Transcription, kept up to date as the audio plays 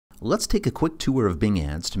Let's take a quick tour of Bing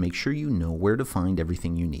Ads to make sure you know where to find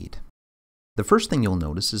everything you need. The first thing you'll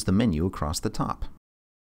notice is the menu across the top.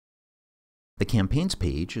 The Campaigns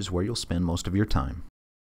page is where you'll spend most of your time.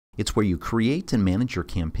 It's where you create and manage your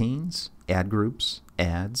campaigns, ad groups,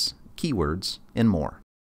 ads, keywords, and more.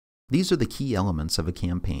 These are the key elements of a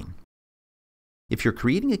campaign. If you're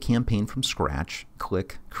creating a campaign from scratch,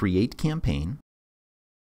 click Create Campaign.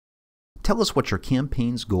 Tell us what your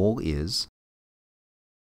campaign's goal is.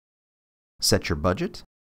 Set your budget.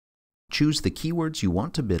 Choose the keywords you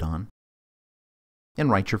want to bid on. And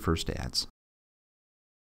write your first ads.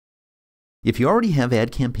 If you already have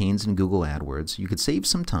ad campaigns in Google AdWords, you could save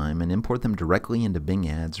some time and import them directly into Bing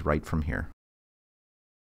Ads right from here.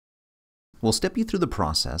 We'll step you through the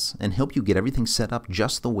process and help you get everything set up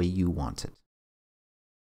just the way you want it.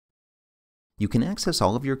 You can access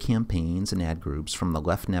all of your campaigns and ad groups from the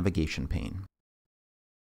left navigation pane.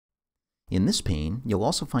 In this pane, you'll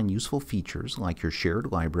also find useful features like your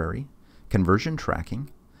shared library, conversion tracking,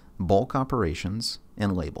 bulk operations,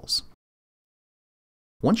 and labels.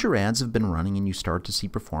 Once your ads have been running and you start to see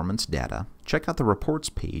performance data, check out the Reports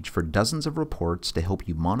page for dozens of reports to help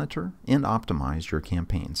you monitor and optimize your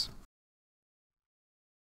campaigns.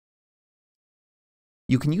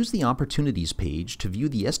 You can use the Opportunities page to view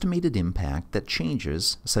the estimated impact that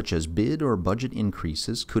changes such as bid or budget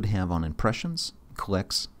increases could have on impressions,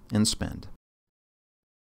 clicks, and spend.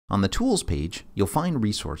 On the Tools page, you'll find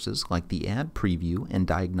resources like the Ad Preview and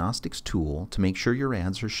Diagnostics tool to make sure your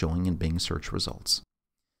ads are showing in Bing search results.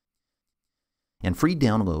 And free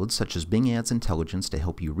downloads such as Bing Ads Intelligence to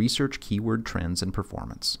help you research keyword trends and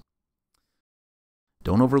performance.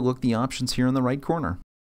 Don't overlook the options here in the right corner.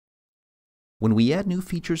 When we add new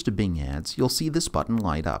features to Bing Ads, you'll see this button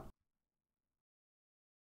light up.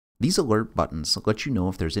 These alert buttons let you know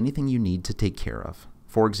if there's anything you need to take care of.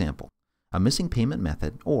 For example, a missing payment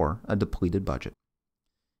method or a depleted budget.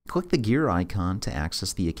 Click the gear icon to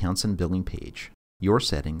access the Accounts and Billing page, your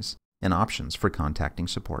settings, and options for contacting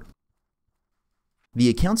support. The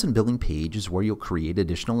Accounts and Billing page is where you'll create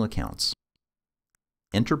additional accounts,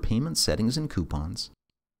 enter payment settings and coupons,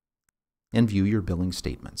 and view your billing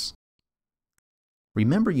statements.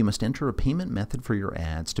 Remember, you must enter a payment method for your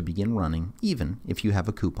ads to begin running, even if you have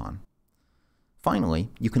a coupon. Finally,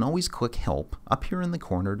 you can always click Help up here in the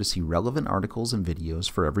corner to see relevant articles and videos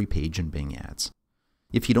for every page in Bing Ads.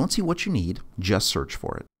 If you don't see what you need, just search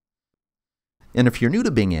for it. And if you're new to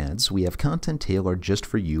Bing Ads, we have content tailored just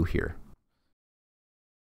for you here.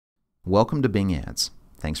 Welcome to Bing Ads.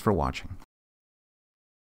 Thanks for watching.